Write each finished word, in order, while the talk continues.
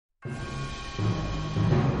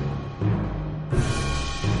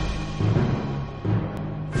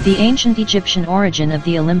The Ancient Egyptian Origin of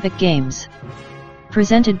the Olympic Games.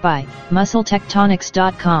 Presented by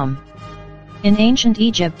MuscleTectonics.com. In ancient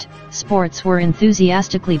Egypt, sports were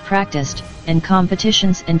enthusiastically practiced, and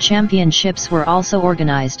competitions and championships were also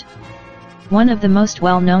organized. One of the most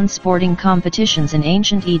well-known sporting competitions in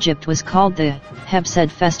ancient Egypt was called the Hebsed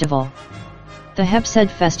Festival. The Hebsed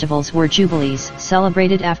festivals were jubilees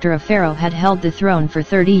celebrated after a pharaoh had held the throne for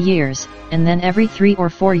 30 years, and then every 3 or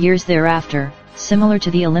 4 years thereafter, similar to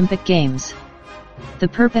the Olympic Games. The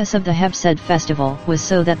purpose of the Hebsed festival was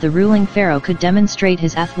so that the ruling pharaoh could demonstrate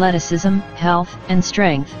his athleticism, health, and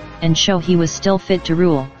strength, and show he was still fit to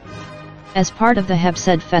rule. As part of the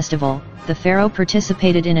Hebsed festival, the pharaoh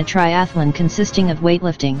participated in a triathlon consisting of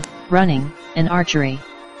weightlifting, running, and archery.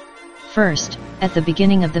 First, at the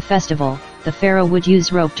beginning of the festival, the pharaoh would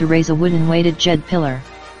use rope to raise a wooden weighted jed pillar.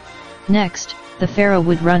 Next, the pharaoh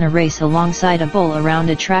would run a race alongside a bull around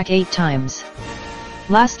a track 8 times.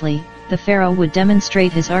 Lastly, the pharaoh would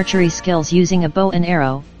demonstrate his archery skills using a bow and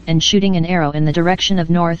arrow, and shooting an arrow in the direction of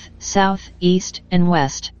north, south, east, and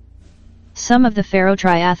west. Some of the pharaoh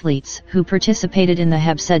triathletes who participated in the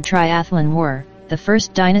Hebsed triathlon were, the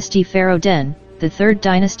 1st dynasty pharaoh Den, the 3rd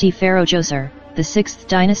dynasty pharaoh Djoser, the 6th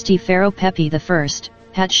dynasty pharaoh Pepi I,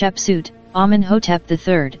 Hatshepsut, Amenhotep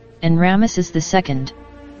III, and Ramesses II.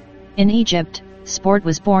 In Egypt, sport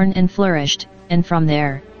was born and flourished, and from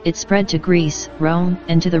there, it spread to Greece, Rome,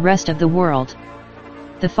 and to the rest of the world.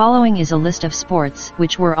 The following is a list of sports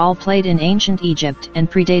which were all played in ancient Egypt and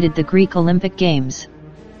predated the Greek Olympic Games.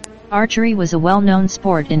 Archery was a well-known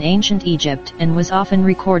sport in ancient Egypt and was often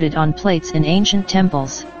recorded on plates in ancient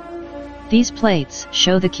temples. These plates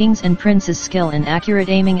show the king's and prince's skill in accurate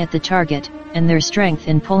aiming at the target, and their strength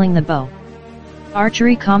in pulling the bow.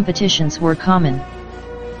 Archery competitions were common.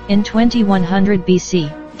 In 2100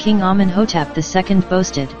 BC, King Amenhotep II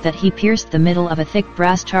boasted that he pierced the middle of a thick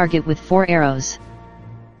brass target with 4 arrows.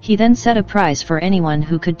 He then set a prize for anyone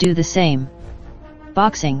who could do the same.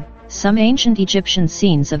 Boxing. Some ancient Egyptian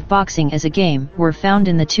scenes of boxing as a game were found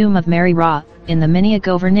in the tomb of Mary Ra, in the Minya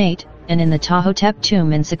Governorate, and in the Ptahhotep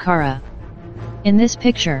tomb in Saqqara. In this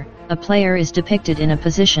picture, a player is depicted in a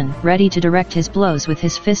position ready to direct his blows with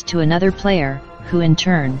his fist to another player, who in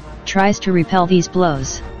turn tries to repel these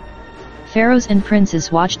blows. Pharaohs and princes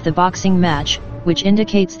watched the boxing match, which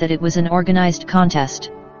indicates that it was an organized contest.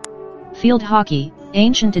 Field hockey.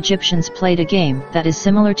 Ancient Egyptians played a game that is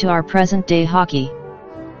similar to our present-day hockey.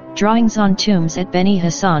 Drawings on tombs at Beni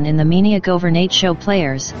Hassan in the Minya Governorate show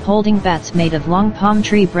players holding bats made of long palm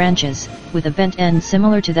tree branches, with a bent end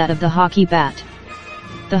similar to that of the hockey bat.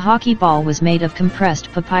 The hockey ball was made of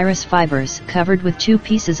compressed papyrus fibers covered with 2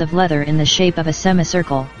 pieces of leather in the shape of a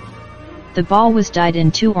semicircle. The ball was dyed in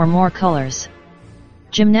 2 or more colors.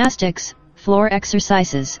 Gymnastics, floor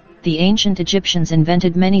exercises. The ancient Egyptians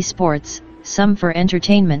invented many sports, some for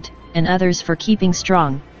entertainment, and others for keeping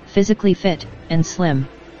strong, physically fit, and slim.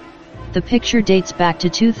 The picture dates back to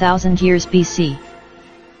 2000 years BC.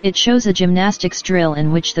 It shows a gymnastics drill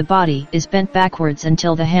in which the body is bent backwards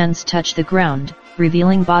until the hands touch the ground,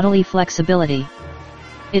 revealing bodily flexibility.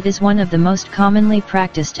 It is one of the most commonly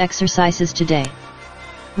practiced exercises today.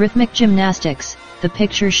 Rhythmic gymnastics. The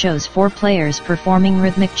picture shows 4 players performing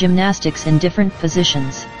rhythmic gymnastics in different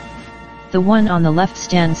positions. The one on the left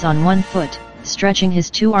stands on one foot, stretching his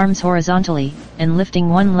 2 arms horizontally, and lifting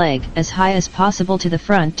one leg as high as possible to the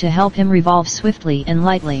front to help him revolve swiftly and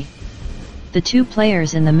lightly. The 2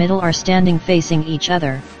 players in the middle are standing facing each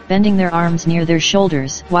other, bending their arms near their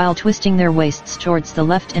shoulders while twisting their waists towards the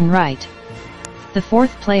left and right. The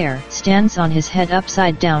 4th player stands on his head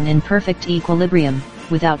upside down in perfect equilibrium,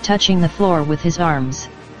 without touching the floor with his arms.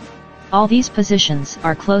 All these positions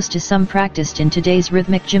are close to some practiced in today's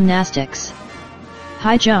rhythmic gymnastics.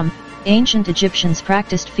 High jump. Ancient Egyptians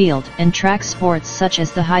practiced field and track sports such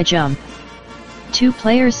as the high jump. 2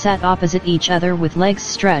 players sat opposite each other with legs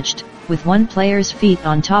stretched, with one player's feet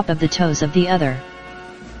on top of the toes of the other.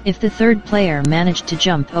 If the 3rd player managed to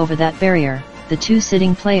jump over that barrier, the 2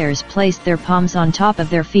 sitting players placed their palms on top of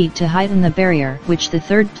their feet to heighten the barrier which the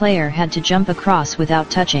 3rd player had to jump across without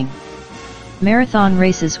touching. Marathon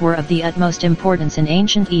races were of the utmost importance in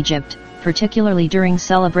ancient Egypt, particularly during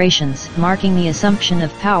celebrations marking the assumption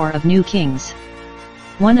of power of new kings.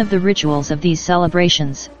 One of the rituals of these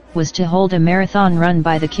celebrations was to hold a marathon run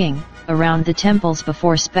by the king around the temples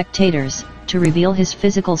before spectators, to reveal his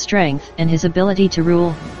physical strength and his ability to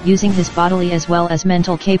rule, using his bodily as well as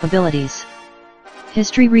mental capabilities.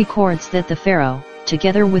 History records that the pharaoh,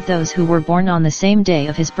 together with those who were born on the same day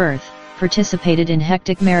of his birth, participated in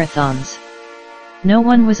hectic marathons. No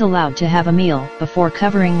one was allowed to have a meal before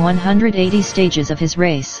covering 180 stages of his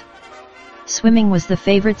race. Swimming was the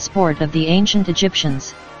favorite sport of the ancient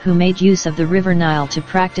Egyptians, who made use of the river Nile to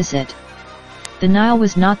practice it. The Nile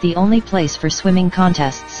was not the only place for swimming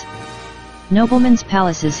contests. Noblemen's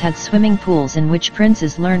palaces had swimming pools in which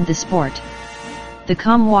princes learned the sport. The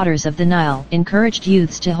calm waters of the Nile encouraged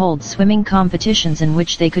youths to hold swimming competitions in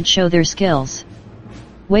which they could show their skills.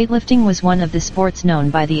 Weightlifting was one of the sports known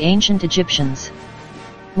by the ancient Egyptians.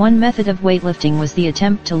 One method of weightlifting was the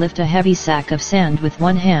attempt to lift a heavy sack of sand with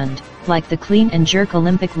one hand, like the clean and jerk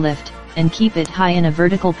Olympic lift, and keep it high in a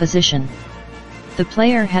vertical position. The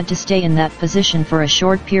player had to stay in that position for a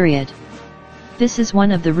short period. This is one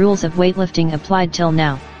of the rules of weightlifting applied till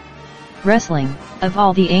now. Wrestling. Of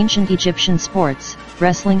all the ancient Egyptian sports,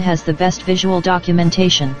 wrestling has the best visual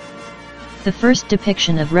documentation. The first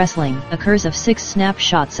depiction of wrestling occurs of 6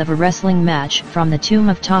 snapshots of a wrestling match from the tomb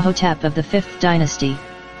of Ptahhotep of the 5th dynasty.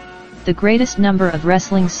 The greatest number of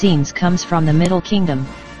wrestling scenes comes from the Middle Kingdom.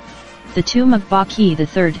 The tomb of Baki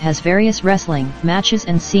III has various wrestling matches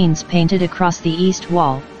and scenes painted across the east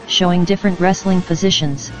wall, showing different wrestling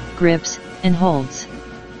positions, grips, and holds.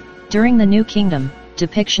 During the New Kingdom,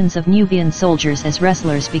 depictions of Nubian soldiers as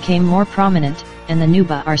wrestlers became more prominent, and the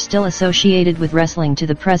Nuba are still associated with wrestling to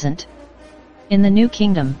the present. In the New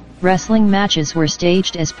Kingdom, wrestling matches were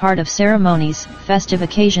staged as part of ceremonies, festive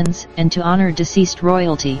occasions, and to honor deceased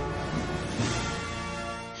royalty.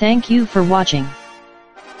 Thank you for watching.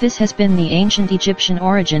 This has been the ancient Egyptian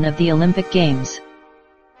origin of the Olympic Games.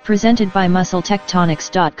 Presented by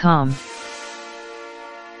MuscleTectonics.com.